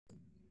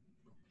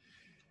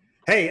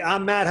Hey,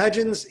 I'm Matt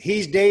Hudgens.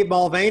 He's Dave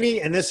Mulvaney,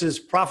 and this is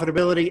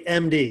Profitability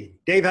MD.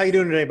 Dave, how you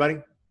doing today, buddy?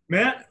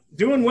 Matt,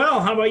 doing well.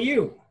 How about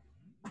you?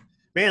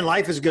 Man,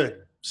 life is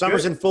good.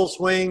 Summer's Good. in full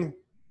swing.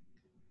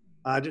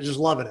 Just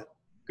loving it.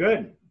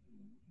 Good.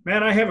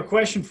 Matt, I have a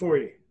question for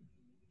you.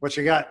 What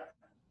you got?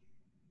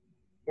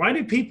 Why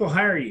do people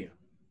hire you?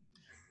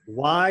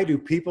 Why do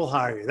people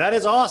hire you? That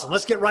is awesome.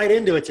 Let's get right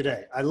into it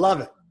today. I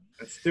love it.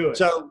 Let's do it.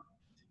 So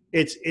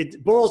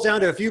it boils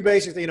down to a few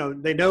basics. They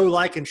know,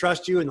 like, and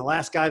trust you, and the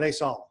last guy they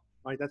saw.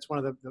 Right? That's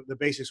one of the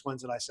basics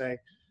ones that I say.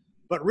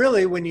 But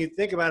really, when you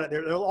think about it,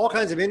 there are all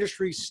kinds of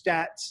industry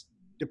stats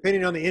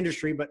depending on the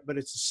industry, but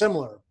it's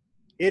similar.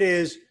 It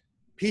is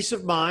peace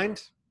of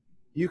mind.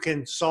 You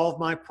can solve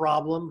my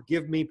problem.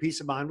 Give me peace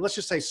of mind. Let's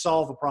just say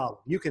solve a problem.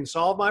 You can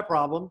solve my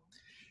problem.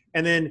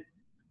 And then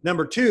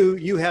number two,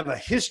 you have a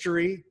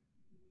history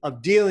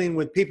of dealing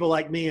with people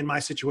like me in my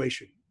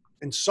situation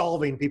and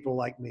solving people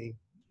like me.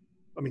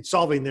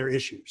 Solving their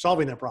issue,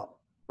 solving their problem,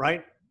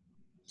 right?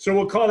 So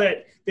we'll call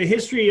that the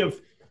history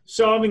of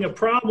solving a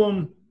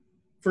problem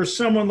for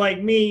someone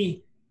like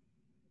me.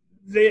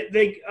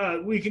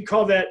 We could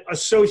call that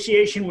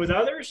association with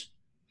others.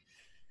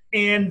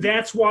 And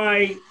that's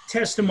why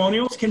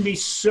testimonials can be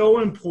so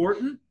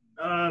important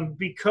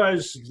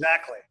because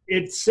Exactly.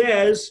 it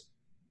says,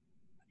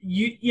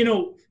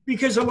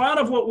 because a lot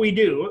of what we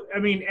do,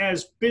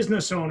 as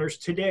business owners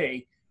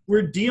today,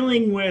 we're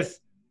dealing with,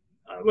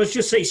 let's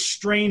just say,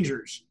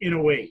 strangers in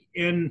a way.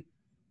 And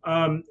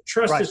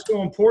trust Right. is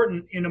so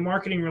important in a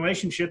marketing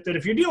relationship that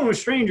if you're dealing with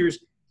strangers,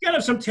 you gotta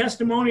have some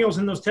testimonials,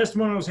 and those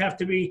testimonials have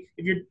to be,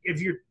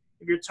 if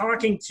you're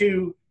talking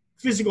to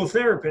physical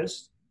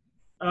therapists,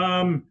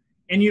 and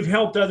you've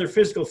helped other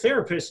physical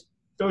therapists,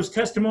 those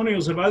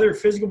testimonials of other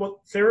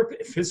physical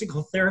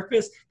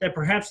therapists that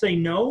perhaps they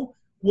know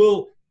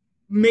will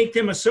make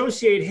them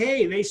associate,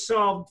 hey, they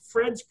solved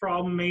Fred's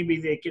problem, maybe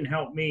they can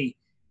help me.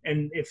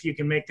 And if you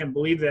can make them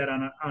believe that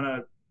on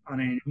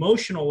an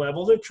emotional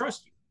level, they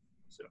trust you.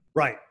 So.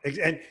 Right.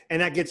 And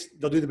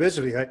they'll do the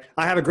business with you. Right?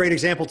 I have a great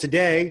example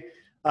today.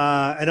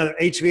 Another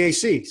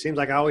HVAC. Seems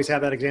like I always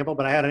have that example,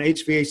 but I had an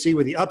HVAC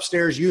with the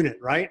upstairs unit,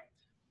 right?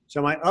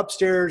 So my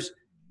upstairs,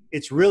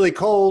 it's really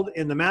cold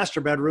in the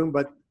master bedroom,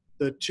 but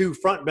the two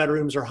front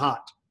bedrooms are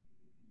hot.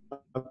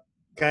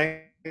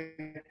 Okay.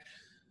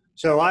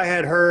 So I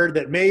had heard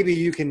that maybe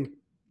you can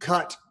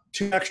cut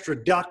 2 extra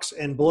ducts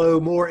and blow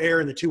more air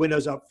in the 2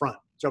 windows up front.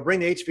 So bring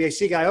the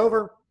HVAC guy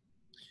over.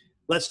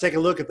 Let's take a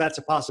look if that's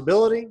a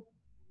possibility.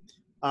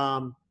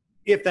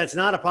 If that's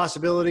not a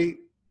possibility,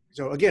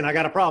 so again, I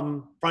got a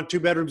problem. Front 2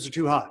 bedrooms are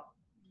too hot.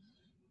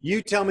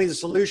 You tell me the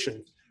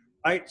solution,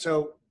 right?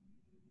 So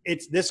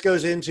this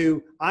goes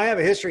into, I have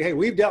a history. Hey,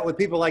 we've dealt with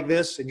people like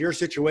this in your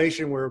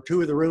situation where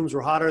 2 of the rooms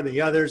were hotter than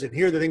the others, and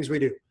here are the things we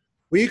do.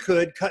 We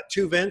could cut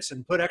 2 vents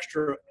and put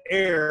extra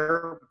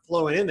air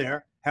flowing in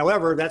there.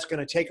 However, that's going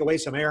to take away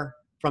some air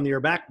from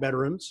your back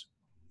bedrooms.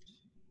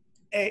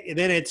 And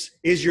then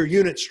is your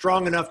unit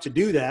strong enough to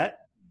do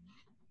that?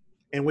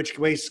 In which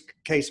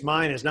case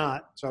mine is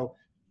not. So,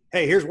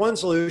 hey, here's one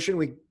solution.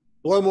 We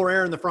blow more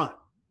air in the front.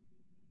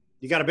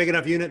 You got a big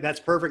enough unit, that's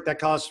perfect. That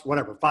costs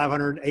whatever,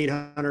 500,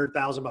 800,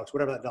 $1,000,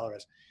 whatever that dollar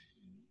is.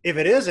 If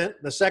it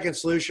isn't, the second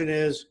solution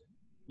is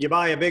you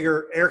buy a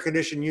bigger air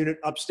conditioned unit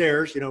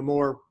upstairs,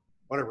 more,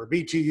 whatever,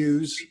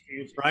 BTUs,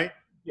 right?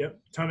 Yep,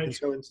 tonnage. And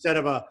so instead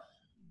of a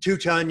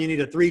 2-ton, you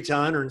need a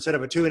 3-ton, or instead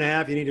of a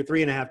 2.5, you need a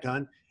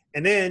 3.5-ton.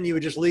 And then you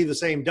would just leave the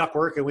same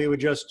ductwork and we would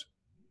just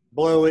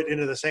blow it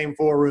into the same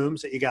 4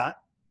 rooms that you got.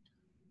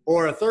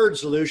 Or a third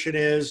solution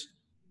is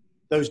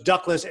those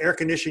ductless air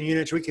conditioning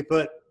units. We could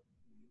put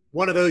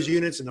one of those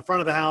units in the front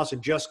of the house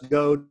and just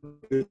go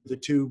to the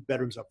 2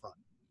 bedrooms up front.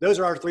 Those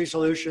are our 3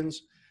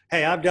 solutions.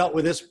 Hey, I've dealt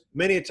with this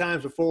many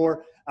times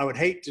before. I would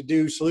hate to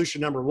do solution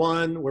number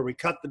 1 where we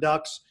cut the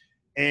ducts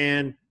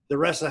and the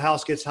rest of the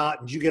house gets hot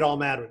and you get all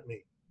mad at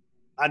me.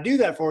 I do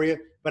that for you,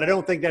 but I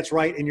don't think that's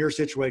right in your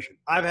situation.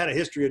 I've had a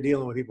history of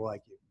dealing with people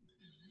like you.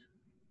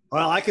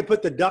 Well, I could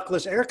put the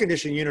ductless air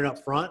conditioning unit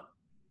up front,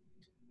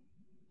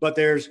 but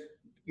there's,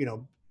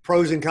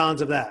 pros and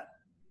cons of that.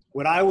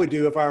 What I would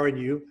do if I were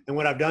you, and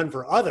what I've done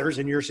for others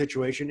in your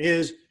situation,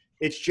 is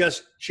it's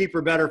just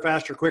cheaper, better,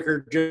 faster,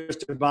 quicker,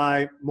 just to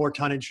buy more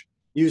tonnage,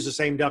 use the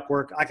same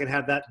ductwork. I can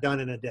have that done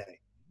in a day.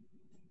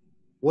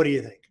 What do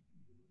you think?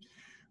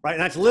 Right?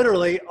 And that's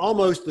literally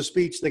almost the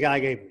speech the guy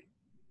gave me.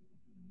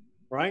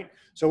 Right?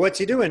 So what's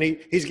he doing?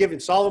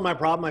 He's solving my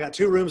problem. I got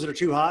 2 rooms that are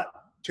too hot,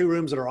 2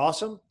 rooms that are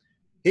awesome.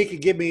 He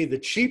could give me the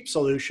cheap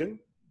solution.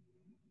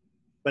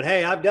 But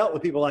hey, I've dealt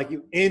with people like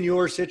you in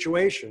your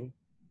situation.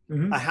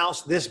 Mm-hmm. A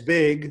house this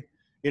big,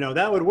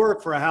 that would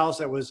work for a house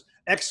that was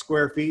X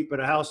square feet, but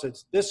a house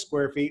that's this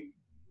square feet,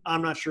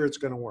 I'm not sure it's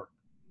going to work.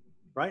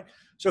 Right?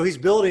 So he's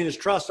building his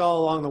trust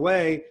all along the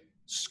way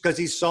because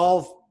he's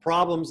solved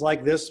problems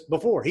like this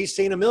before. He's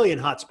seen a million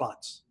hot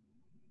spots.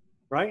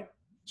 Right?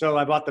 So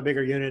I bought the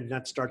bigger unit, and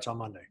that starts on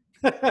Monday.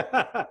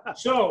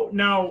 So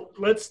now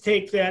let's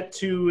take that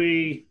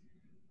to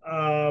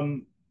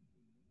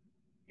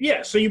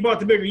so you bought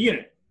the bigger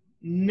unit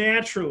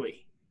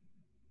naturally,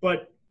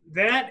 but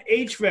that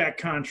HVAC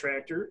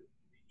contractor,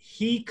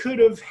 he could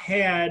have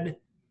had,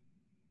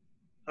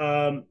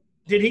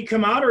 did he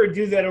come out or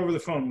do that over the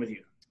phone with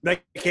you? They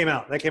came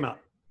out.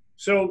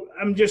 So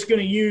I'm just going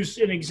to use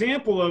an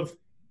example of,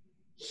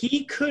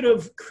 he could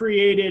have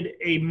created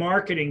a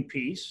marketing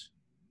piece,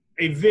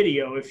 a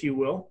video, if you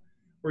will,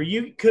 where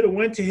you could have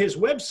went to his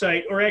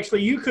website, or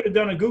actually you could have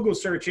done a Google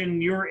search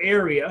in your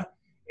area.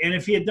 And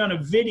if he had done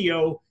a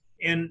video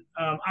and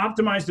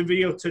optimized the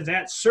video to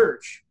that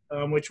search,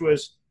 which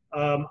was,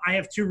 I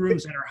have 2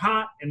 rooms that are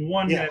hot and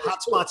one that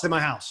hot spots in my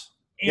house.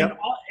 And,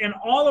 and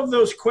all of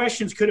those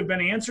questions could have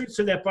been answered,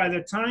 so that by the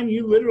time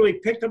you literally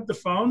picked up the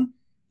phone,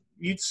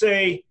 you'd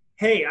say,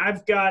 hey,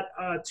 I've got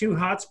 2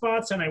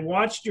 hotspots, and I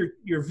watched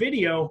your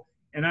video,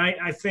 and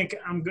I think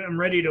I'm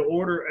ready to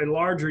order a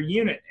larger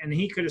unit. And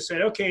he could have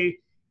said, okay,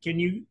 can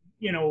you,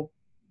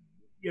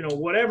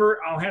 whatever,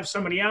 I'll have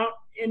somebody out.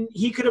 And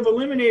he could have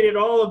eliminated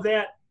all of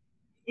that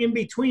in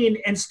between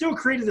and still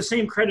created the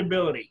same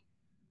credibility.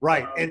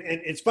 Right. And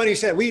it's funny you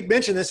said, we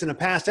mentioned this in a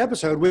past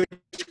episode, which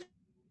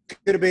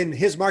could have been,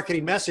 his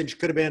marketing message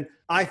could have been,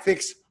 I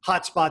fix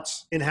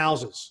hotspots in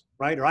houses,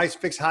 right? Or I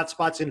fix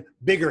hotspots in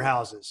bigger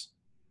houses.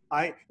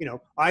 I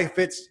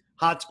fix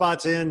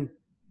hotspots in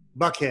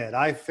Buckhead.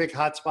 I fix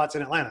hotspots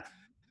in Atlanta.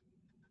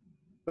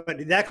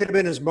 But that could have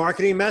been his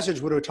marketing message,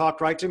 would have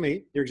talked right to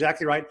me. You're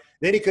exactly right.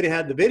 Then he could have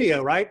had the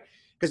video, right?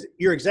 Because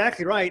you're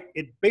exactly right.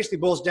 It basically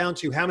boils down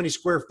to how many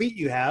square feet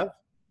you have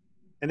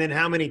and then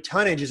how many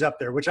tonnage is up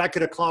there, which I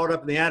could have clawed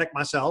up in the attic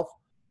myself,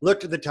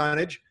 looked at the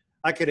tonnage.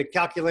 I could have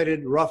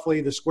calculated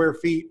roughly the square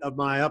feet of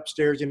my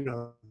upstairs,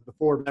 the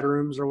 4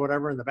 bedrooms or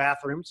whatever, and the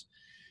bathrooms.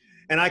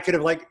 And I could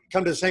have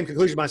come to the same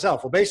conclusion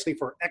myself. Well, basically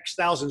for X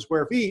thousand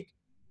square feet,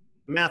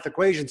 the math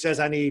equation says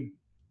I need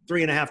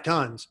 3.5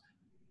 tons.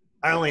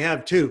 I only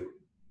have 2.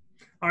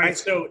 All right.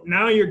 So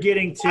now you're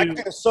getting to. I could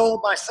have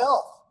sold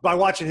myself by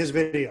watching his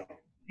video.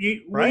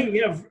 We've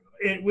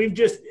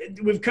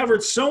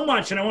covered so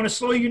much, and I want to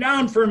slow you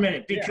down for a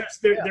minute because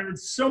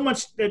there's so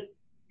much that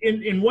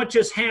in what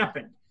just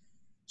happened.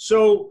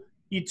 So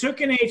you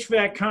took an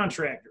HVAC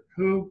contractor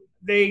who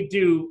they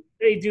do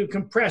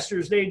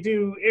compressors, they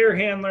do air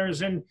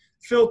handlers and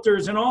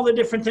filters and all the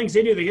different things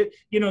they do.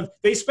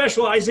 They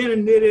specialize in,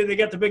 and they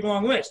got the big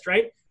long list,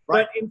 right?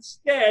 But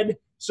instead,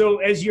 so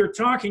as you're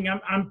talking,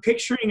 I'm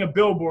picturing a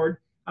billboard.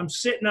 I'm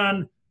sitting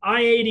on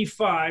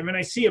I-85 and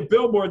I see a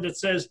billboard that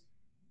says,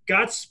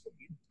 got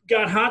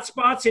hot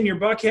spots in your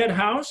Buckhead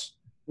house?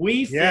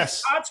 We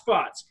fix hot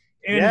spots.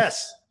 And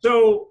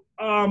so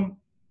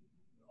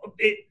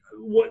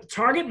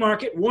target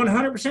market,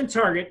 100%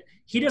 target.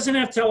 He doesn't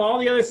have to tell all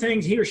the other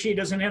things. He or she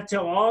doesn't have to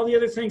tell all the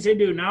other things they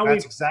do. Now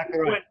that's exactly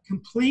right.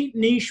 Complete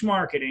niche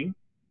marketing.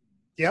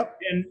 Yep.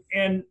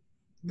 And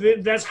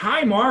that's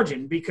high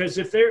margin, because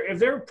if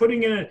they're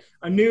putting in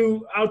a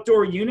new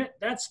outdoor unit,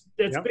 that's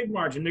big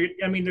margin.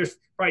 There's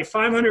probably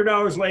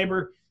 $500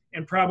 labor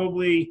and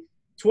probably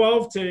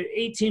 $1,200 to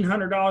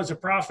 $1,800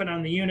 of profit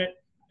on the unit,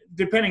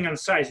 depending on the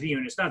size of the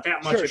unit. It's not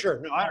that much. Sure.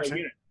 No, I understand.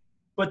 Unit.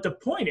 But the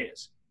point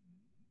is,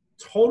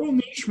 total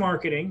niche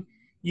marketing.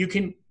 You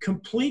can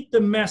complete the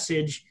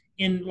message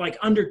in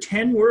under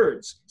 10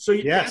 words. So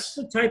that's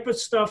the type of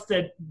stuff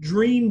that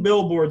dream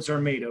billboards are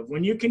made of.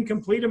 When you can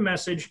complete a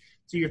message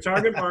to your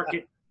target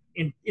market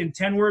in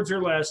 10 words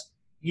or less,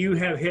 you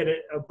have hit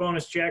a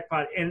bonus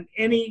jackpot. And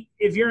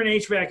if you're an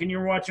HVAC and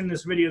you're watching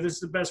this video, this is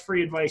the best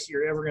free advice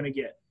you're ever going to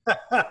get.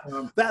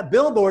 That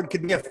billboard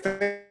could be a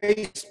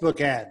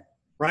Facebook ad,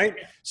 right?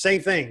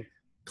 Same thing.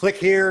 Click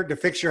here to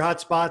fix your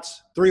hotspots.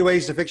 3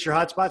 ways to fix your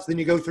hotspots. Then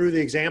you go through the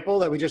example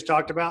that we just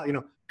talked about.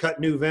 Cut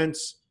new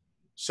vents,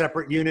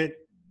 separate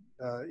unit,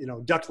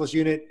 ductless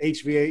unit,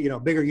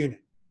 HVA, bigger unit.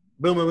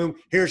 Boom, boom, boom.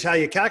 Here's how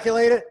you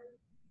calculate it.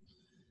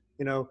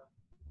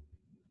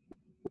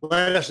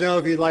 Let us know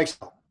if you'd like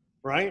some.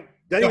 Right?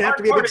 Doesn't even have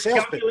to be a big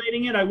sales pitch.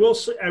 Calculating it, I will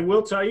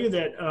tell you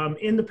that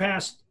in the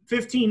past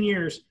 15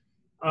 years,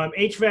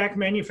 HVAC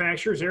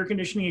manufacturers, air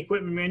conditioning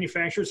equipment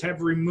manufacturers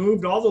have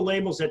removed all the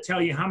labels that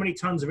tell you how many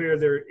tons of air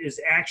there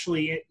is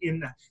actually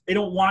in. They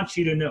don't want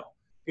you to know,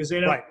 because they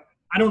don't. Right.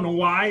 I don't know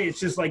why. It's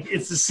just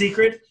it's a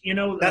secret,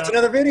 That's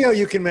another video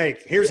you can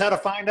make. Here's how to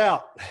find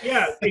out.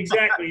 Yeah,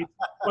 exactly.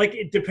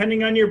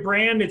 Depending on your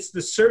brand, it's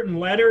the certain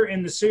letter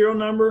and the serial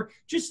number.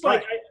 Just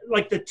like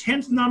the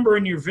 10th number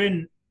in your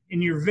VIN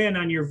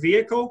on your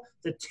vehicle,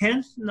 the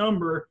 10th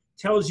number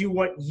tells you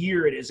what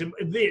year it is.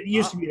 It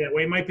used to be that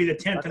way. It might be the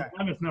 10th and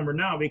 11th number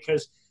now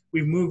because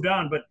we've moved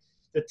on. But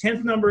the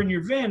 10th number in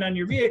your VIN on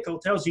your vehicle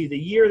tells you the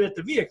year that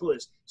the vehicle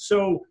is.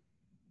 So,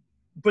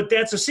 but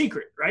that's a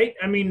secret, right?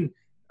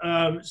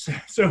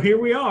 So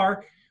here we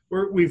are.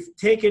 We've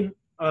taken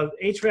a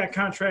HVAC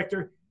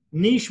contractor,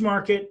 niche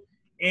market,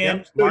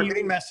 and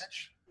marketing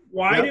message.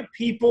 Why do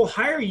people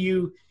hire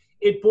you?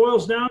 It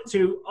boils down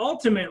to,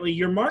 ultimately,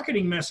 your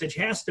marketing message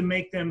has to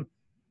make them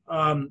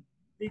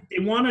they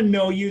want to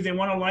know you, they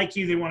want to like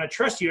you, they want to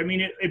trust you.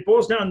 It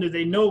boils down to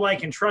they know,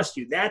 like, and trust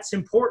you. That's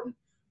important.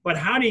 But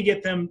how do you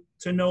get them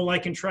to know,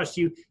 like, and trust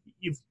you?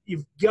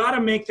 You've got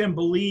to make them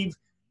believe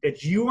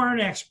that you are an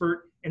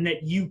expert and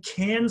that you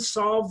can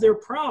solve their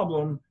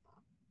problem.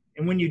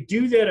 And when you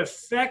do that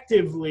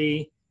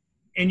effectively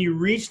and you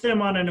reach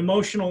them on an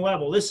emotional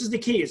level, this is the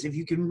key, is if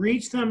you can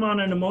reach them on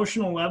an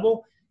emotional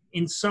level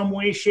in some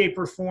way, shape,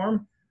 or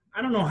form.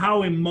 I don't know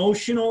how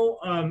emotional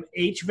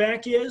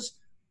HVAC is.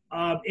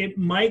 It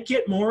might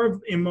get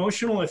more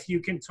emotional if you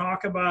can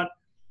talk about,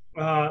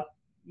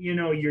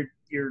 your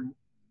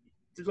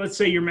let's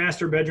say your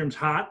master bedroom's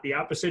hot, the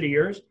opposite of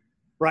yours.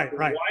 Right.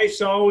 The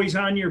wife's always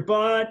on your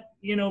butt,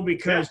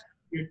 because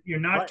you're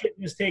not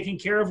getting this taken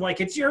care of.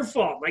 Like it's your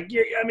fault. Like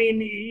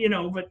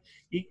but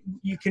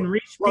you can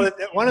reach. Well,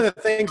 one of the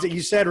things that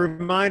you said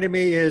reminded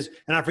me is,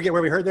 and I forget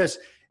where we heard this,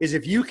 is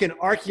if you can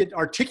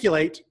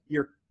articulate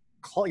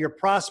your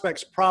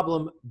prospect's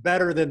problem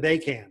better than they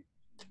can,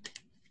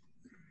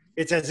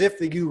 it's as if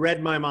you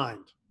read my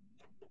mind.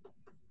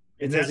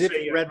 It's as if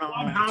you read my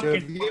mind.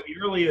 Hopkins, one of the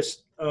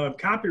earliest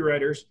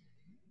copywriters,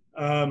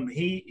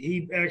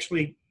 he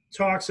actually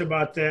talks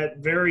about that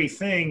very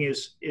thing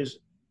is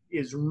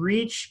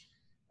reach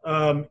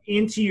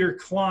into your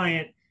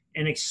client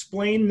and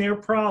explain their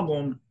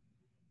problem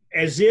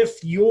as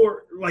if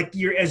you're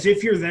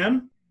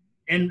them.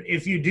 And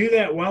if you do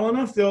that well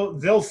enough,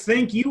 they'll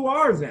think you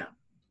are them.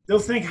 They'll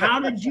think, how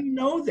did you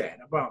know that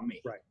about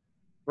me?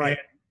 Right.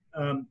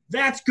 And,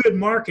 that's good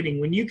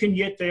marketing when you can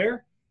get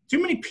there. Too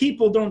many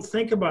people don't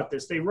think about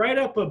this. They write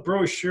up a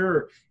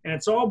brochure and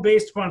it's all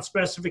based upon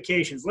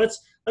specifications. Let's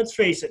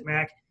face it,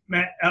 Matt,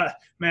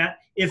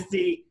 if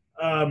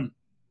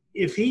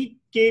he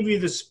gave you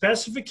the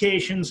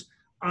specifications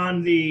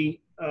on the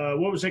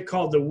what was it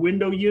called, the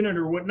window unit,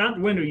 or what? Not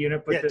window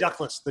unit, but the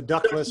ductless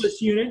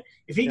unit.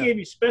 If he gave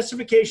you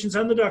specifications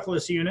on the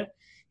ductless unit,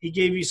 he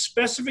gave you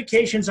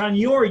specifications on the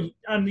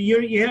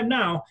unit you have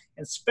now,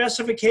 and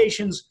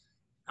specifications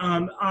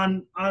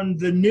on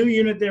the new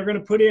unit they're going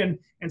to put in,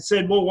 and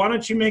said, well, why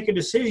don't you make a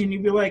decision?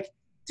 You'd be like,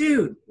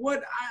 dude,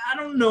 what? I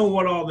don't know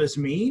what all this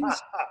means.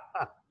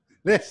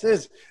 This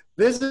is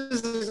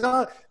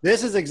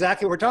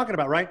exactly what we're talking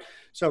about, right?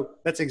 So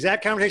that's the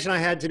exact conversation I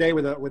had today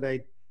with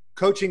a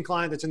coaching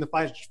client that's in the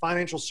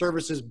financial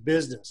services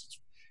business.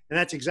 And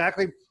that's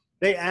exactly,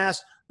 they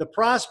asked the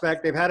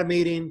prospect, they've had a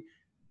meeting,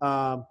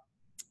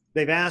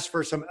 they've asked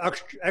for some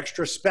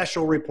extra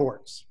special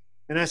reports.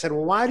 And I said,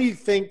 well, why do you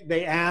think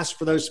they asked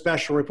for those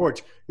special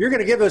reports? You're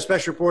going to give those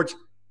special reports.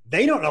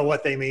 They don't know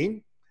what they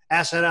mean.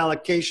 Asset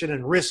allocation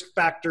and risk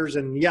factors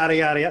and yada,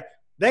 yada, yada.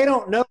 They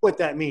don't know what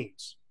that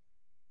means.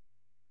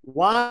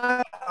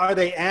 Why are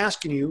they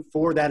asking you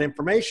for that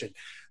information?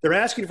 They're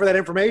asking for that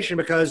information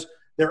because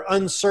they're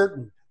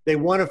uncertain. They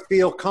want to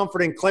feel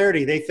comfort and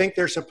clarity. They think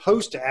they're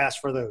supposed to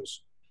ask for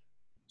those.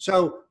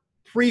 So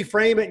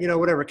pre-frame it,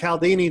 whatever,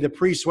 Caldini, the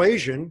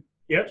persuasion.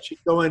 Yep. She's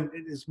going,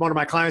 it's one of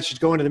my clients, she's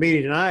going to the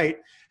meeting tonight.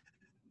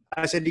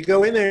 I said, you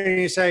go in there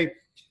and you say,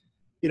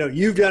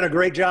 you've done a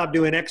great job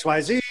doing X,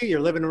 Y, Z. You're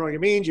living on your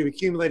means. You've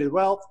accumulated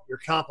wealth.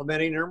 You're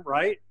complimenting them,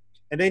 right?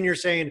 And then you're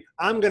saying,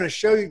 I'm going to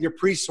show you your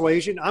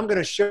persuasion. I'm going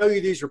to show you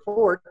these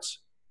reports.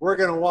 We're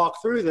going to walk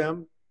through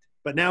them.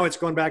 But now it's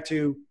going back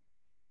to,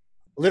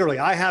 literally,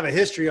 I have a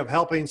history of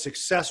helping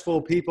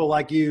successful people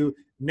like you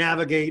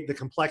navigate the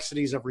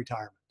complexities of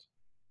retirement,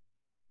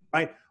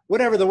 right?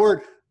 Whatever the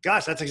word,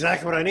 gosh, that's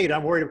exactly what I need.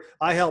 I'm worried.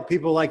 I help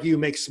people like you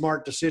make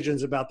smart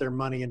decisions about their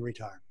money in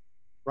retirement,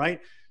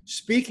 right?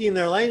 Speaking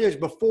their language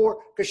before,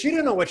 because she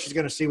didn't know what she's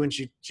going to see when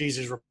she sees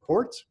his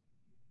reports,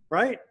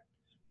 right?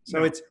 So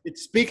no.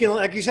 It's speaking,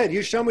 like you said,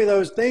 you show me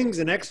those things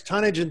and X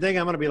tonnage and thing,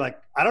 I'm going to be like,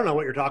 I don't know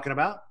what you're talking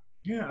about.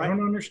 Yeah, right? I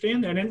don't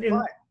understand that.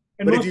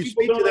 And but if you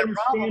speak to their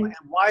problem, and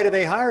why do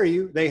they hire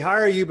you? They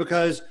hire you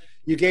because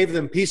you gave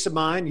them peace of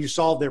mind. You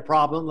solved their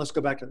problem. Let's go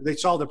back to, they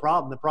solved the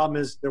problem. The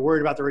problem is they're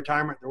worried about their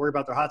retirement. They're worried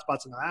about their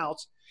hotspots in their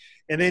house.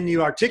 And then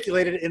you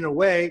articulate it in a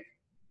way.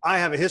 I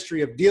have a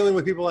history of dealing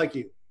with people like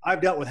you.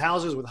 I've dealt with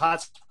houses with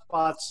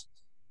hotspots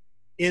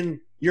in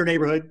your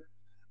neighborhood.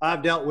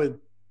 I've dealt with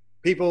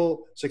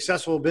people,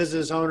 successful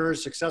business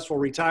owners, successful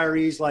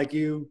retirees like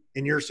you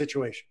in your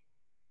situation.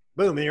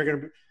 Boom. And you're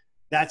going to,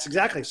 that's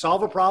exactly,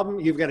 solve a problem.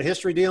 You've got a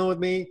history dealing with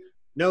me.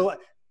 No,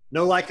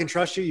 like and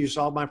trust you. You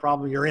solve my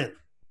problem. You're in.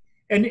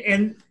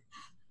 And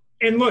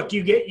look,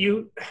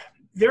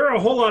 there are a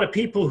whole lot of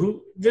people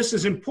who, this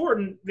is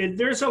important.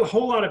 There's a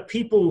whole lot of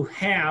people who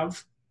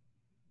have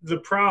the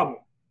problem,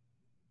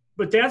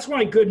 but that's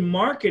why good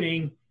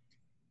marketing,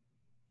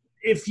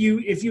 if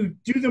you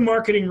do the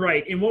marketing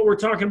right, and what we're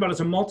talking about is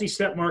a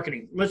multi-step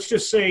marketing. Let's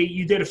just say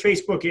you did a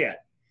Facebook ad.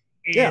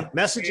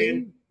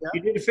 Messaging.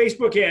 You did a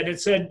Facebook ad.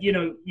 It said,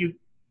 you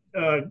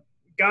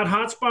got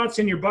hotspots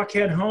in your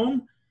Buckhead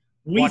home.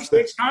 We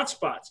fix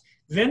hotspots.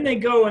 Then they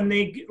go and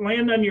they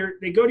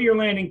go to your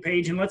landing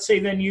page, and let's say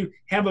then you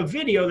have a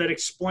video that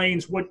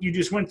explains what you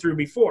just went through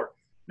before.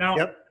 Now,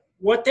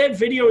 what that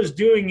video is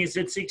doing is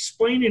it's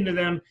explaining to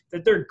them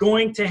that they're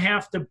going to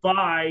have to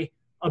buy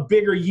a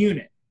bigger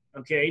unit.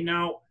 Okay.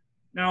 Now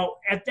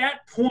at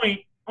that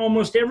point,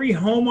 almost every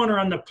homeowner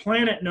on the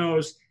planet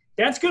knows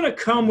that's going to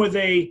come with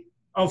a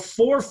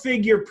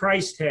 4-figure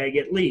price tag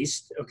at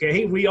least.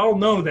 Okay. We all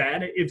know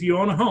that if you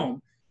own a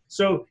home.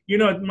 So,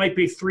 it might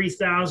be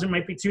 3,000,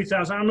 might be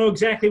 2,000. I don't know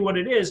exactly what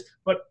it is,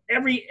 but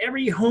every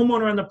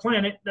homeowner on the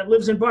planet that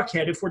lives in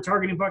Buckhead, if we're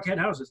targeting Buckhead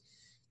houses,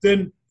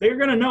 then they're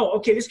going to know,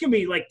 okay, this can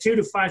be like $2,000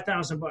 to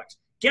 $5,000.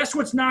 Guess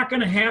what's not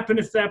going to happen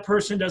if that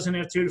person doesn't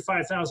have $2,000 to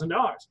 $5,000?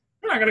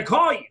 They're not going to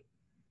call you.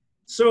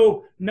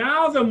 So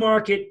now the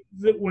market,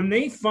 when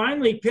they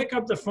finally pick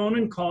up the phone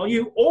and call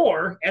you,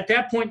 or at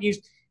that point,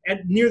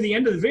 near the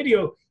end of the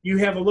video, you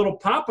have a little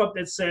pop-up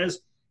that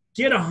says,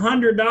 get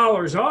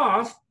 $100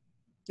 off.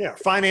 Yeah,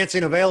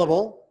 financing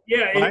available.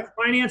 Yeah, right?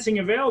 Financing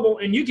available,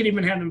 and you can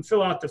even have them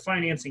fill out the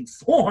financing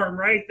form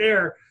right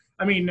there.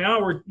 I mean,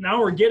 now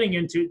we're getting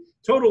into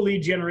total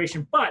lead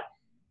generation, but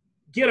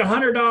get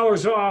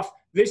 $100 off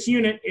this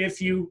unit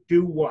if you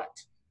do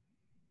what?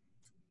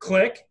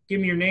 Click,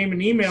 give me your name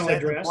and email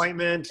address.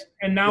 Appointment.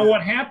 And now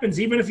what happens,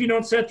 even if you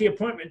don't set the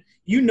appointment,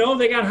 they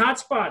got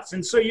hotspots.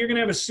 And so you're going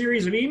to have a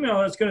series of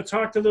email that's going to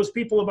talk to those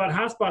people about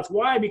hotspots.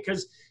 Why?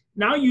 Because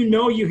now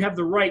you have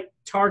the right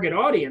target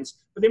audience,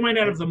 but they might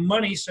not have the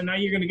money. So now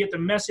you're going to get the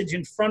message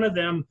in front of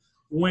them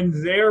when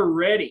they're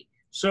ready.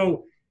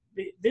 So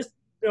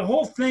the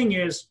whole thing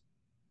is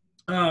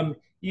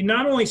you're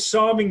not only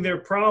solving their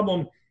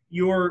problem,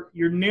 you're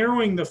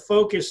narrowing the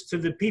focus to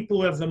the people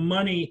who have the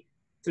money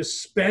to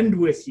spend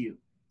with you.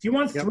 If you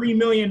want $3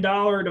 million to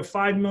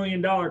 $5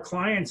 million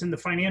clients in the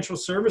financial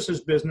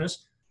services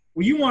business,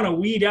 well, you want to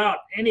weed out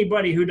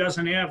anybody who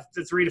doesn't have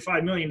the $3 to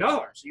 $5 million.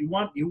 You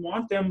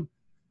want them,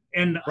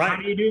 and how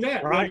do you do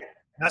that? Right.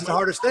 That's the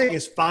hardest thing,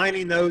 is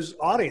finding those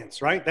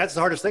audience, right? That's the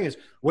hardest thing, is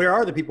where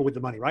are the people with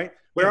the money, right?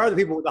 Where are the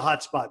people with the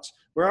hot spots?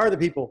 Where are the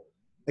people?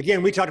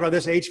 Again, we talked about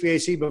this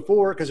HVAC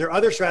before, because there are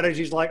other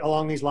strategies like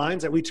along these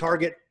lines that we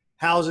target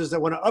houses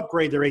that want to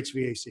upgrade their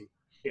HVAC.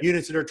 Yeah.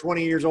 Units that are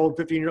 20 years old,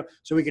 15 years old,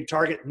 so we can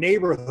target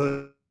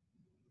neighborhoods.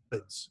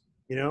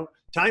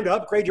 Time to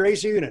upgrade your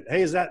AC unit.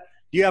 Hey, do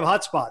you have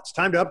hot spots?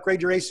 Time to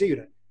upgrade your AC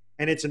unit.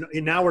 And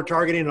now we're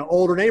targeting an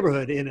older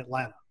neighborhood in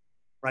Atlanta,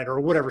 right, or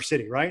whatever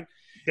city, right?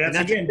 That's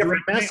again a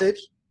different message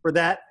for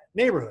that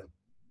neighborhood.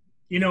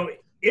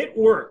 It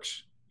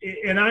works,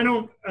 and I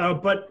don't.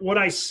 But what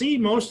I see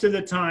most of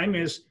the time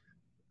is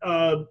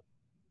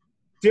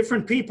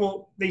different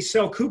people. They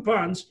sell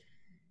coupons.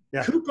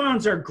 Yeah.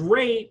 Coupons are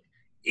great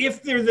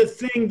if they're the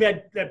thing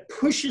that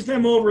pushes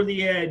them over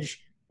the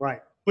edge.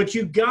 Right. But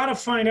you got to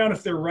find out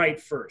if they're right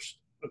first.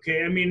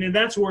 Okay. I mean, and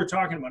that's what we're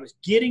talking about, is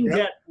getting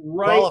that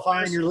right.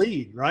 Qualifying your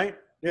lead, right?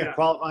 Yeah.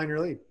 Qualifying your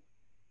lead.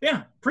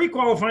 Yeah.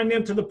 Pre-qualifying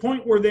them to the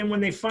point where then when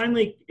they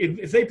finally,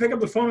 if they pick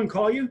up the phone and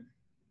call you,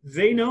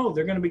 they know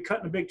they're going to be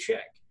cutting a big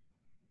check.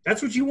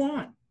 That's what you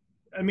want.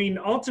 I mean,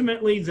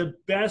 ultimately, the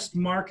best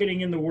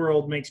marketing in the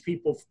world makes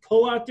people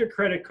pull out their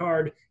credit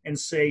card and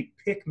say,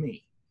 pick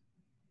me.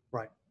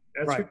 Right.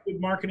 That's what good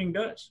marketing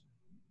does.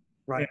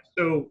 Right. And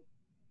so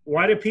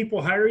why do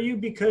people hire you?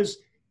 Because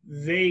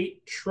they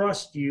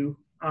trust you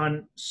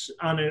on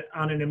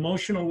an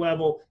emotional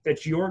level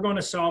that you're going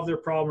to solve their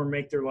problem or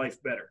make their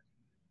life better.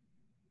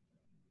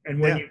 And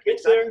when you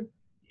get there,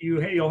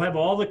 you'll have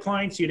all the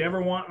clients you'd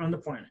ever want on the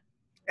planet.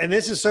 And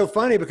this is so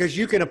funny because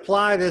you can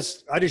apply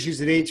this. I just use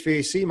the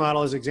HVAC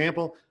model as an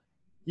example.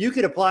 You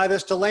could apply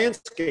this to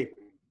landscaping,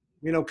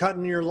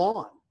 cutting your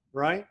lawn,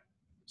 right?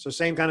 So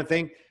same kind of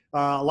thing.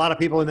 A lot of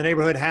people in the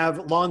neighborhood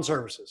have lawn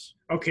services.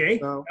 Okay.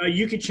 So,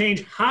 you could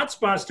change hot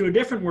spots to a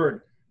different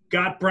word.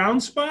 Got brown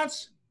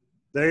spots?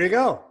 There you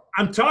go.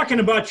 I'm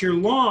talking about your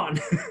lawn.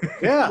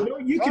 Yeah.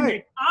 You can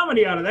make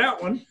comedy out of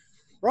that one.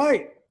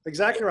 Right.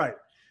 Exactly right.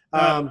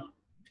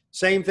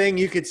 Same thing.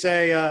 You could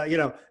say,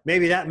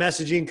 maybe that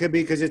messaging could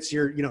be because it's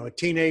your, a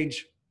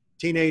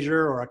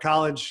teenager or a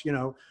college,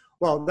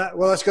 well,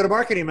 let's go to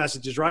marketing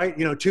messages, right?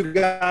 Two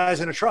guys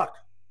in a truck,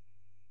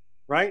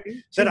 right?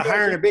 Instead of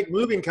hiring a big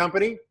moving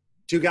company,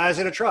 two guys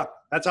in a truck.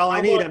 That's all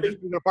I need. I'm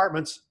just moving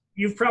apartments.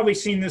 You've probably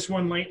seen this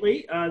one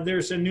lately.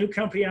 There's a new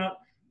company out,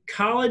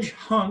 College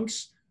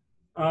Hunks,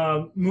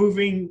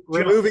 removing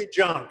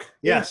junk.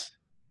 Yes.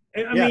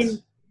 I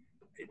mean,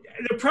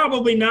 they're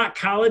probably not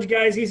college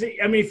guys.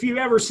 If you've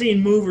ever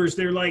seen movers,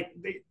 they're like,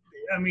 they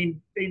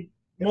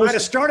might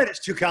have started as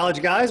two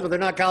college guys, but they're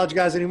not college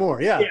guys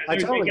anymore. Yeah, they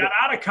got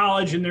out of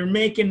college and they're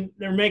making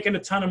a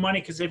ton of money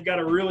because they've got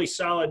a really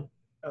solid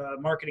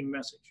marketing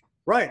message.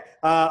 Right.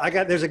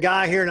 There's a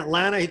guy here in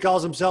Atlanta. He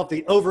calls himself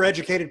the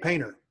overeducated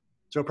painter.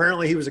 So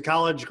apparently he was a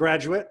college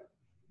graduate,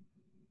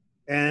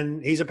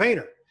 and he's a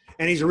painter,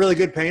 and he's a really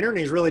good painter, and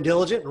he's really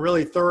diligent and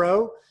really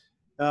thorough.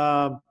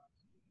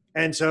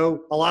 And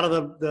so a lot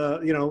of the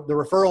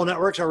referral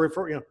networks are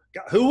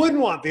who wouldn't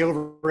want the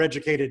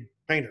overeducated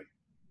painter?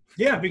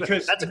 Yeah,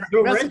 because that's a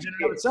great message in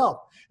and of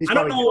itself. I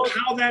don't know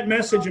how that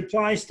message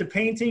applies to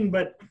painting,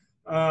 but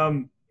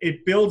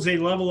it builds a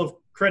level of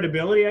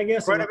credibility, I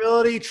guess.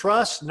 Credibility,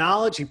 trust,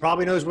 knowledge. He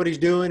probably knows what he's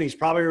doing. He's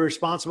probably a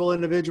responsible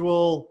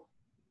individual,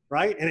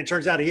 right? And it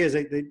turns out he is.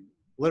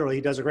 Literally,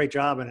 he does a great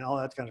job and all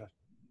that kind of.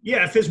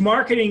 Yeah, if his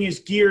marketing is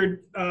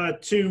geared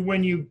to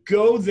when you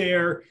go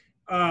there,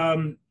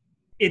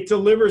 it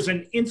delivers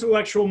an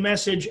intellectual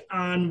message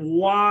on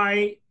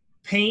why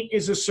paint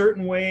is a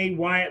certain way,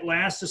 why it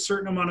lasts a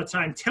certain amount of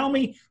time. Tell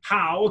me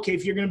how, okay,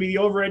 if you're going to be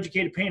the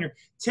overeducated painter,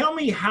 tell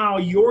me how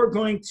you're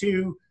going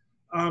to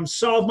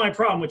solve my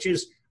problem, which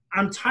is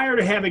I'm tired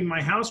of having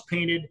my house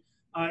painted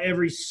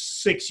every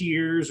 6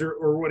 years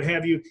or what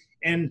have you.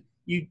 And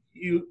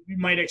you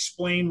might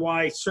explain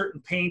why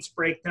certain paints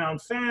break down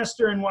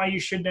faster and why you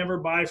should never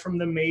buy from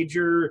the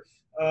major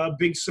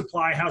big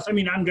supply house. I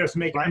mean, I'm just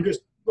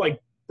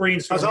like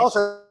brainstorming. That's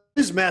also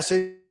his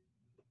message,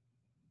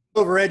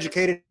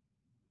 overeducated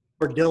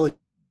or diligent.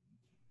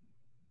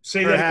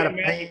 Say that again,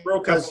 Matt. You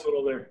broke up a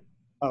little there.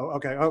 Oh,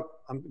 okay. Oh,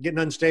 I'm getting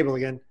unstable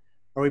again.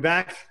 Are we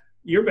back?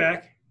 You're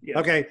back. Yeah.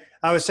 Okay.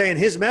 I was saying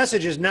his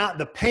message is not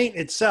the paint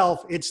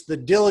itself. It's the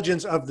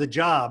diligence of the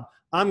job.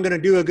 I'm going to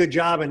do a good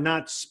job and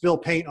not spill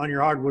paint on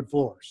your hardwood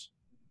floors.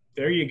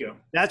 There you go.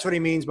 That's what he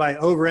means by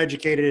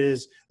overeducated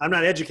is I'm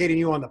not educating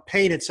you on the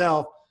paint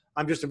itself.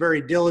 I'm just a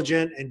very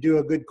diligent and do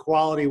a good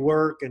quality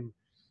work. And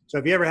so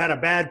if you ever had a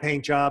bad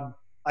paint job,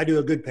 I do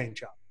a good paint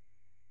job.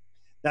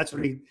 That's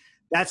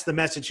the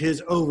message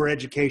his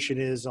overeducation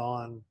is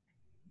on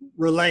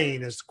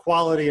relaying is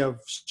quality of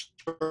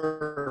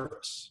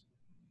service.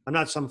 I'm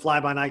not some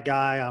fly-by-night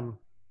guy. I'm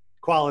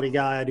quality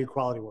guy. I do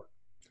quality work.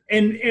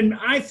 And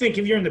I think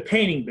if you're in the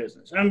painting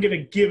business, I'm going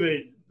to give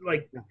it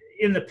like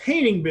in the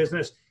painting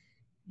business,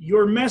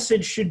 your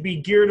message should be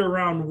geared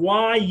around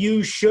why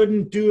you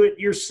shouldn't do it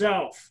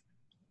yourself.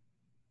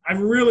 I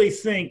really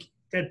think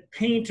that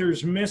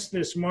painters miss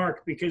this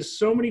mark because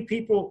so many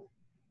people,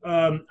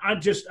 one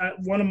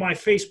of my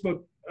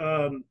Facebook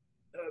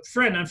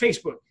friend on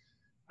Facebook,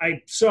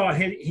 I saw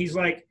he's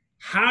like,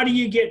 how do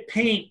you get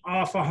paint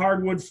off of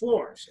hardwood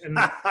floors? And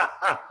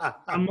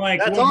I'm like,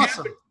 that's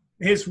awesome. Happened?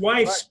 His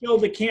wife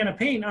spilled a can of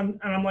paint, and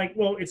I'm like,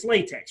 well, it's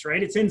latex,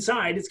 right? It's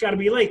inside. It's got to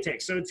be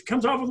latex. So it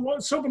comes off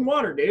with soap and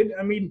water, dude.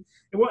 I mean,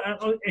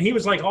 and he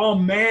was like all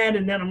mad,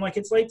 and then I'm like,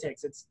 it's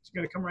latex. It's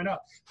going to come right off.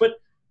 But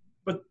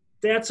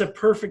that's a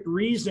perfect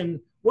reason.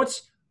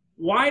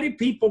 Why do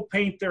people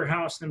paint their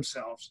house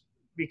themselves?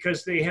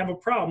 Because they have a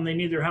problem. They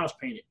need their house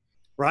painted.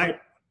 Right.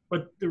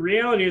 But the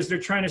reality is they're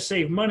trying to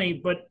save money,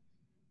 but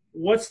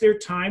what's their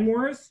time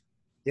worth?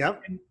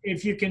 Yep. And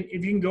if you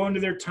can go into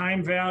their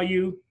time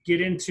value, get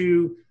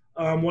into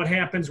what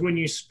happens when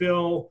you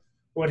spill,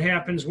 what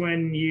happens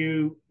when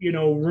you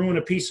ruin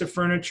a piece of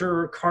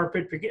furniture or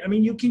carpet. I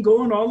mean, you can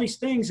go into all these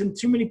things, and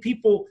too many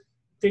people,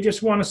 they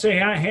just want to say,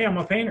 hey, I'm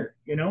a painter,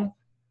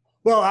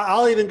 Well,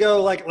 I'll even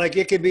go like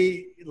it could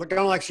be kind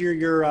of like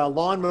your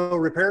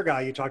lawnmower repair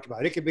guy you talked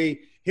about. It could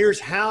be,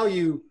 here's how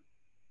you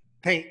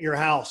paint your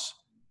house.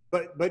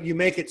 But you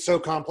make it so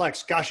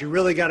complex. Gosh, you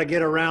really got to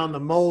get around the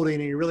molding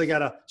and you really got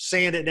to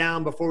sand it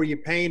down before you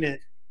paint it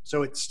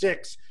so it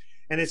sticks.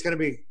 And it's going to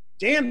be,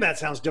 damn, that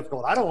sounds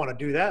difficult. I don't want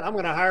to do that. I'm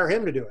going to hire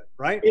him to do it,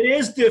 right? It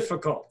is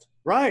difficult.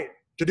 Right,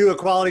 to do a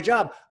quality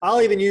job.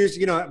 I'll even use,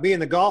 being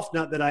the golf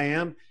nut that I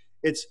am,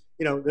 it's,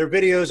 there are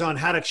videos on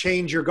how to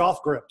change your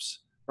golf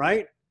grips,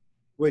 right?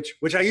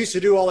 Which I used to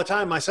do all the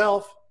time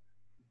myself.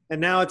 And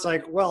now it's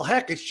like, well,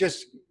 heck, it's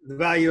just the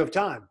value of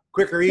time.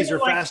 Quicker, easier,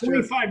 faster.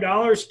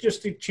 $25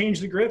 just to change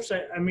the grips.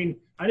 I mean,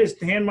 I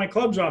just hand my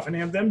clubs off and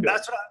have them do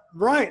it.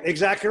 Right,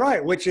 exactly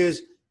right. Which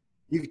is,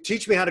 you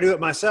teach me how to do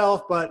it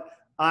myself, but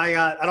I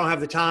don't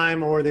have the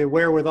time or the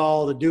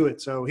wherewithal to do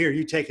it. So here,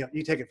 you take it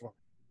for me,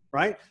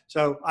 right?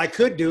 So I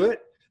could do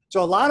it.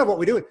 So a lot of what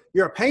we do,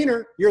 you're a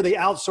painter, you're the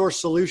outsourced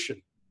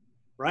solution,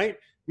 right?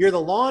 You're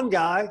the lawn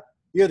guy,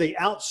 you're the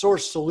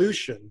outsourced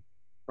solution,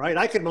 right?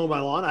 I could mow my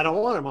lawn. I don't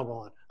want to mow my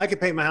lawn. I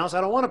could paint my house.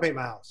 I don't want to paint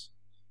my house,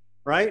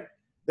 right?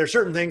 There's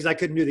certain things I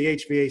couldn't do the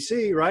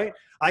HVAC, right?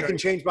 I can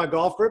change my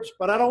golf grips,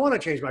 but I don't want to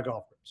change my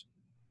golf grips,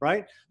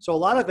 right? So a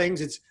lot of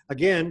things, it's,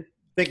 again,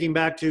 thinking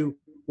back to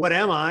what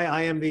am I?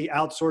 I am the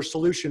outsourced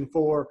solution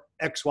for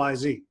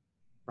XYZ,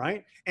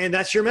 right? And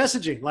that's your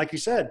messaging. Like you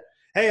said,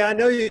 hey, I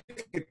know you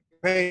could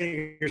paint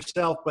it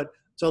yourself, but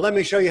so let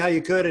me show you how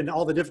you could and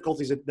all the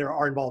difficulties that there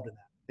are involved in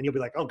that. And you'll be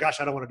like, oh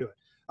gosh, I don't want to do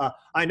it.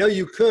 I know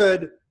you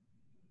could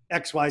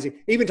XYZ.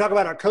 Even talk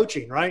about our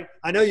coaching, right?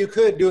 I know you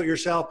could do it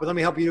yourself, but let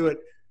me help you do it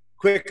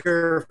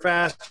quicker,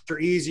 faster,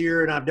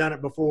 easier, and I've done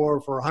it before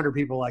for 100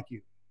 people like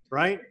you,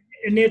 right?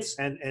 And it's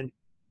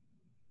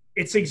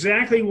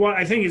exactly what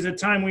I think is the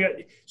time we got.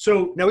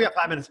 So no, we got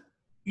 5 minutes.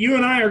 You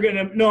and I are going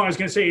to. No, I was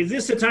going to say, is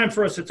this the time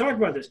for us to talk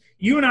about this?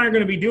 You and I are going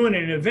to be doing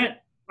an event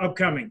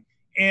upcoming,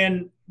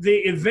 and the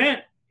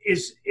event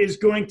is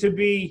going to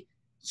be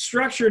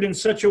structured in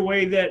such a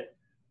way that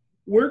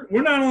we're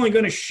not only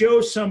going to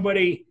show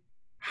somebody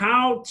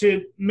how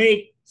to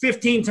make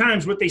 15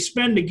 times what they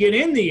spend to get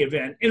in the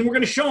event. And we're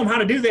going to show them how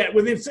to do that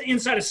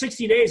inside of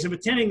 60 days of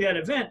attending that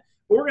event.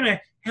 But we're going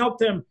to help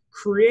them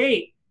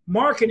create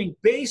marketing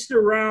based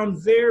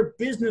around their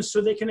business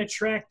so they can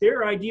attract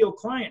their ideal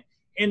client.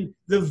 And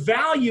the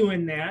value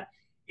in that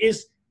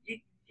is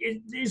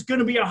going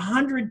to be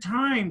 100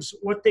 times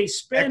what they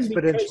spend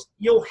because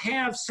you'll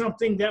have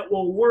something that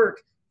will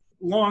work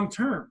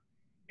long-term.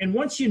 And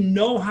once you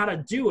know how to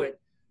do it,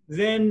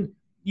 then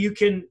you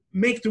can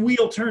make the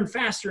wheel turn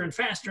faster and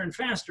faster and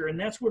faster. And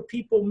that's what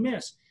people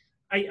miss.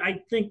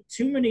 I think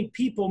too many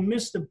people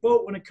miss the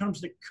boat when it comes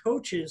to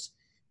coaches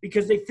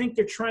because they think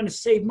they're trying to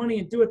save money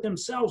and do it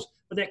themselves,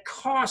 but that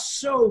costs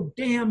so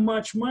damn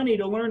much money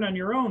to learn on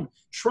your own.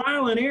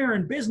 Trial and error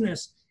in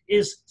business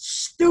is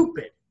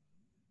stupid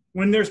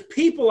when there's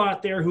people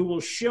out there who will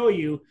show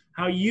you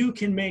how you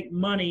can make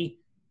money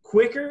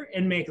quicker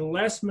and make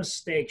less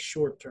mistakes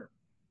short term.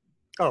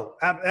 Oh,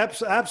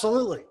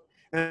 absolutely.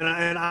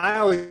 And I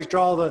always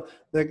draw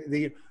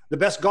the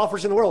best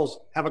golfers in the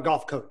world have a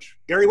golf coach.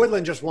 Gary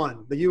Woodland just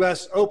won the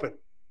U.S. Open.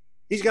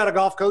 He's got a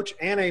golf coach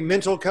and a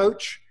mental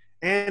coach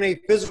and a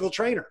physical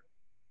trainer.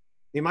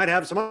 He might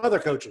have some other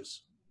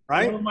coaches,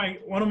 right?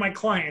 One of my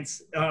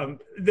clients,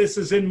 this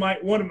is in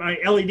one of my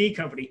LED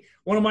company.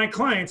 One of my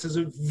clients is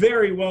a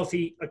very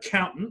wealthy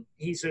accountant.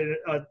 He's an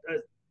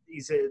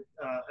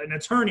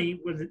attorney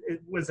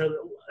with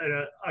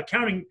an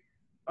accounting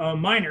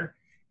minor,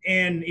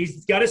 and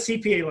he's got a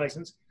CPA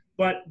license.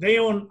 But they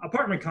own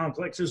apartment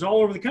complexes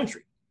all over the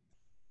country.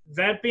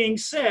 That being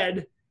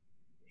said,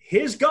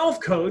 his golf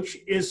coach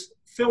is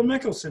Phil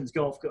Mickelson's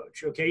golf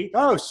coach. Okay.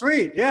 Oh,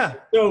 sweet. Yeah.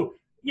 So,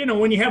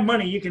 when you have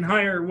money, you can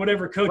hire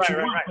whatever coach you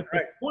want. But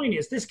the point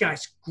is, this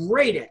guy's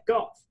great at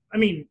golf. I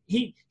mean,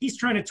 he's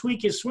trying to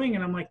tweak his swing,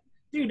 and I'm like,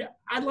 dude,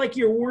 I'd like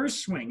your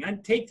worst swing.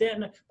 I'd take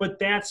that. But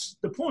that's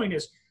the point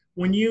is,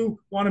 when you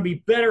want to be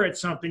better at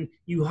something,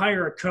 you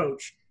hire a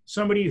coach,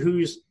 somebody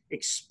who's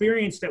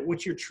experienced at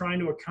what you're trying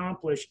to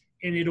accomplish,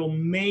 and it'll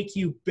make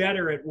you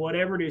better at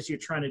whatever it is you're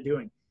trying to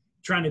do.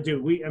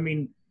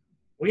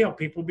 We help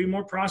people be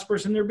more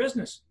prosperous in their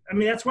business. I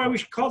mean, that's why we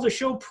should call the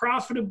show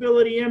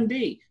Profitability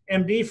MD.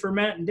 MD for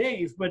Matt and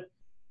Dave. But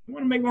you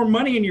want to make more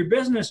money in your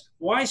business,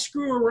 why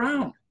screw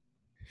around?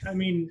 I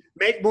mean,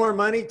 make more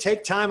money,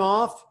 take time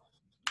off,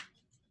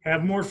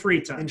 have more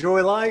free time,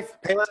 enjoy life,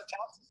 pay less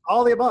taxes,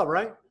 all the above,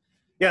 right?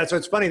 Yeah. So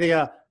it's funny.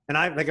 And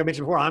like I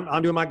mentioned before,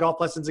 I'm doing my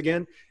golf lessons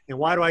again. And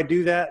why do I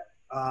do that?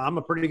 I'm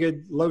a pretty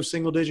good low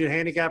single-digit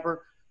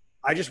handicapper.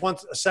 I just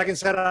want a second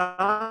set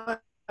of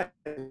eyes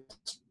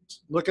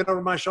looking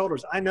over my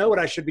shoulders. I know what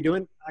I should be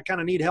doing. I kind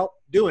of need help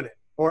doing it.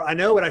 Or I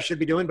know what I should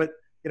be doing, but,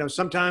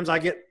 sometimes I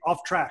get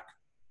off track,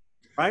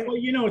 right? Well,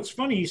 it's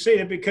funny you say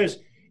that because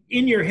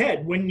in your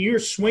head, when you're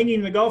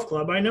swinging the golf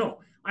club, I know.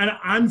 And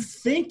I'm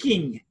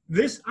thinking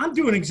this, I'm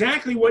doing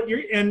exactly what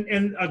you're,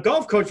 and a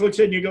golf coach looks at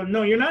you and you go,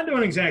 no, you're not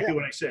doing exactly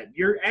what I said.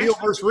 You're actually real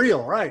versus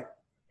real, right?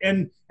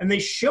 And they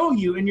show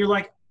you and you're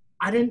like,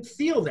 I didn't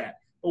feel that.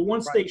 But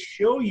once they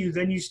show you,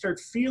 then you start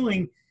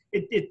feeling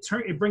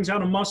it brings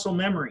out a muscle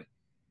memory.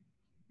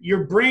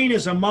 Your brain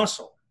is a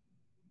muscle.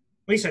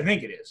 At least I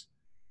think it is.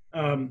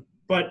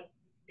 But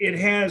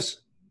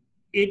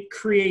it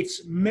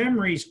creates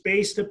memories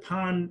based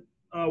upon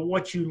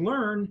what you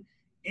learn.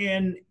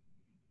 And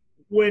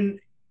when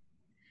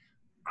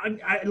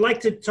I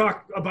like to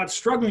talk about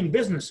struggling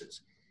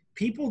businesses,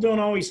 people don't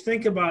always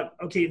think about,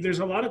 okay, there's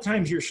a lot of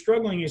times you're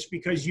struggling is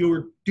because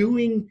you're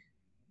doing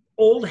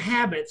old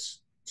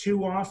habits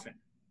too often.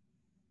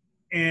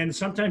 And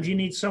sometimes you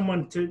need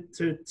someone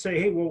to say,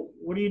 hey, well,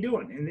 what are you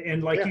doing?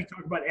 And you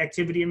talk about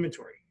activity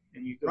inventory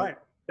and you go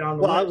down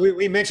the list.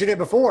 We mentioned it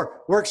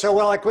before. Worked so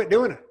well, I quit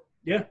doing it.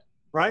 Yeah.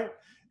 Right.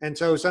 And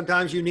so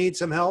sometimes you need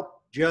some help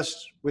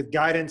just with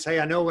guidance. Hey,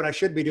 I know what I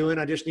should be doing.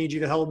 I just need you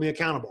to hold me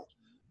accountable.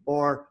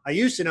 Or I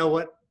used to know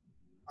what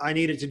I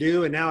needed to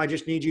do, and now I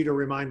just need you to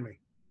remind me.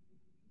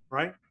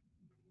 Right?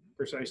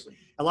 Precisely.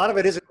 A lot of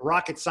it isn't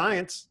rocket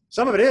science.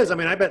 Some of it is. I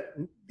mean, I bet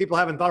people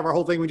haven't thought of our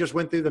whole thing. We just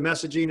went through the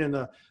messaging and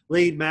the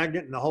lead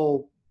magnet and the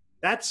whole.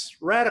 That's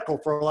radical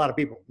for a lot of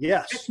people.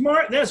 Yes.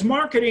 That's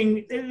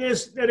marketing.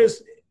 That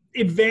is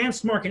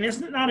advanced marketing. That's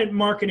not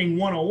marketing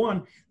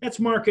 101. That's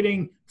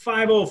marketing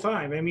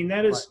 505. I mean,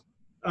 that is,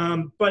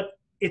 but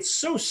it's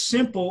so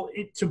simple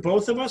to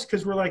both of us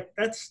because we're like,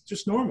 that's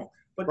just normal.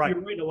 But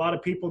you're right. A lot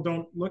of people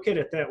don't look at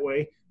it that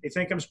way. They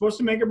think I'm supposed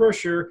to make a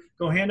brochure,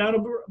 go hand out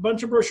a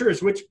bunch of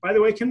brochures, which, by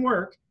the way, can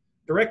work.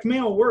 Direct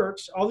mail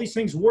works. All these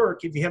things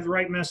work if you have the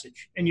right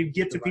message and you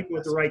get to people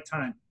at the right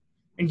time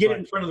and get it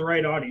in front of the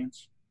right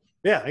audience.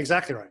 Yeah,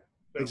 exactly right.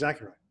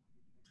 Exactly right.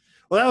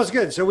 Well, that was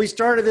good. So we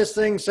started this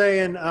thing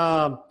saying,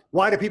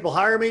 why do people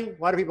hire me?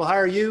 Why do people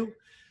hire you?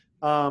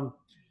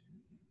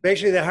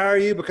 Basically, they hire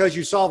you because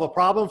you solve a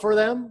problem for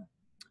them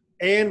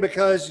and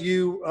because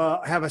you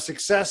have a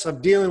success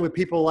of dealing with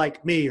people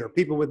like me or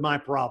people with my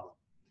problem.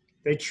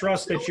 They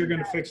trust that you're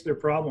going to fix their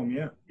problem.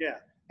 Yeah. Yeah.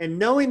 And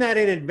knowing that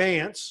in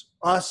advance,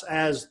 us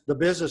as the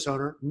business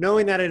owner,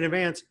 knowing that in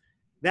advance,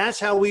 that's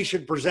how we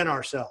should present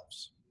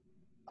ourselves.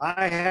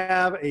 I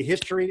have a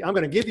history. I'm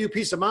going to give you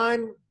peace of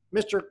mind,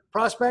 Mr.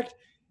 Prospect,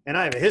 and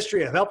I have a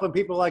history of helping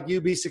people like you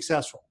be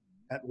successful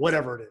at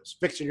whatever it is,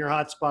 fixing your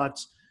hot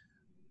spots,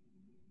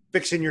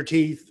 fixing your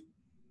teeth,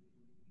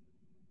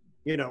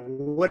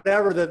 but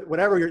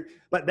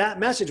that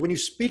message, when you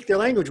speak their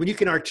language, when you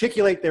can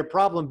articulate their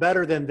problem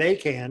better than they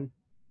can,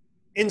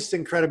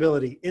 instant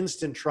credibility,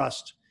 instant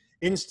trust,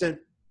 instant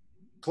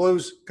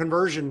close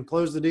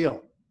the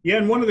deal. Yeah.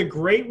 And one of the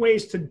great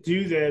ways to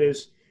do that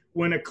is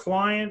when a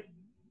client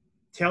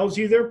tells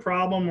you their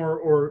problem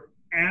or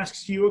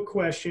asks you a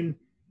question,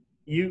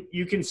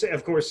 you can say,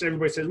 of course,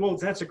 everybody says, well,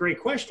 that's a great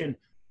question,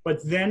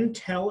 but then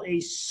tell a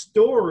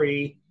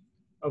story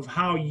of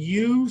how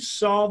you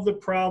solve the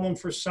problem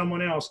for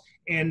someone else.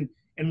 And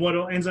what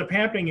ends up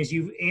happening is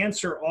you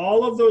answer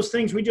all of those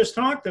things we just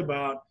talked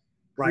about,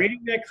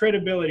 creating that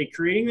credibility,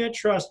 creating that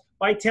trust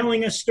by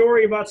telling a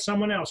story about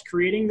someone else,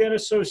 creating that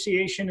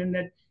association,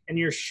 and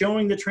you're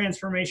showing the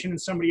transformation in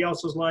somebody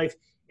else's life,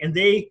 and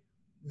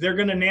they're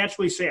going to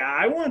naturally say,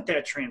 I want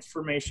that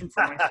transformation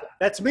for myself.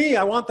 That's me.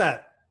 I want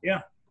that.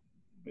 Yeah.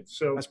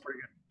 So that's pretty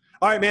good.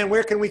 All right, man.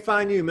 Where can we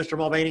find you, Mr.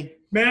 Mulvaney?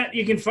 Matt,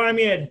 you can find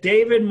me at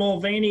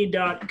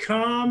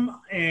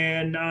davidmulvaney.com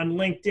and on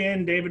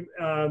LinkedIn, David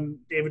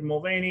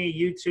Mulvaney,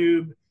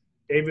 YouTube,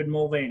 David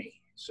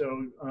Mulvaney. So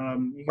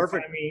you can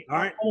find me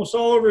almost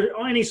all over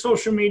any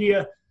social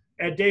media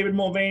at David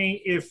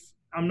Mulvaney. If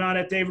I'm not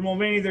at David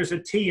Mulvaney, there's a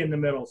T in the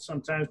middle.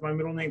 Sometimes my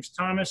middle name's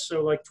Thomas.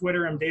 So like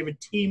Twitter, I'm David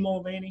T.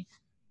 Mulvaney.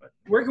 But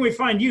where can we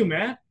find you,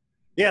 Matt?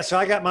 Yeah, so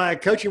I got my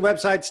coaching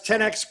websites,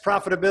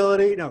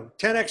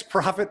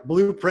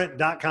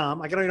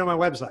 10xprofitblueprint.com. I don't even know my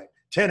website,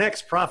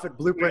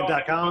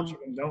 10xprofitblueprint.com.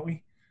 Don't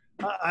we?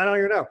 I don't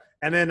even know.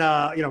 And then,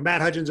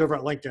 Matt Hudgens over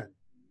at LinkedIn.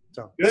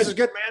 So This is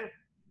good, man.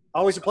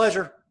 Always a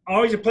pleasure.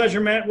 Always a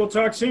pleasure, Matt. We'll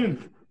talk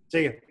soon.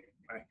 See you.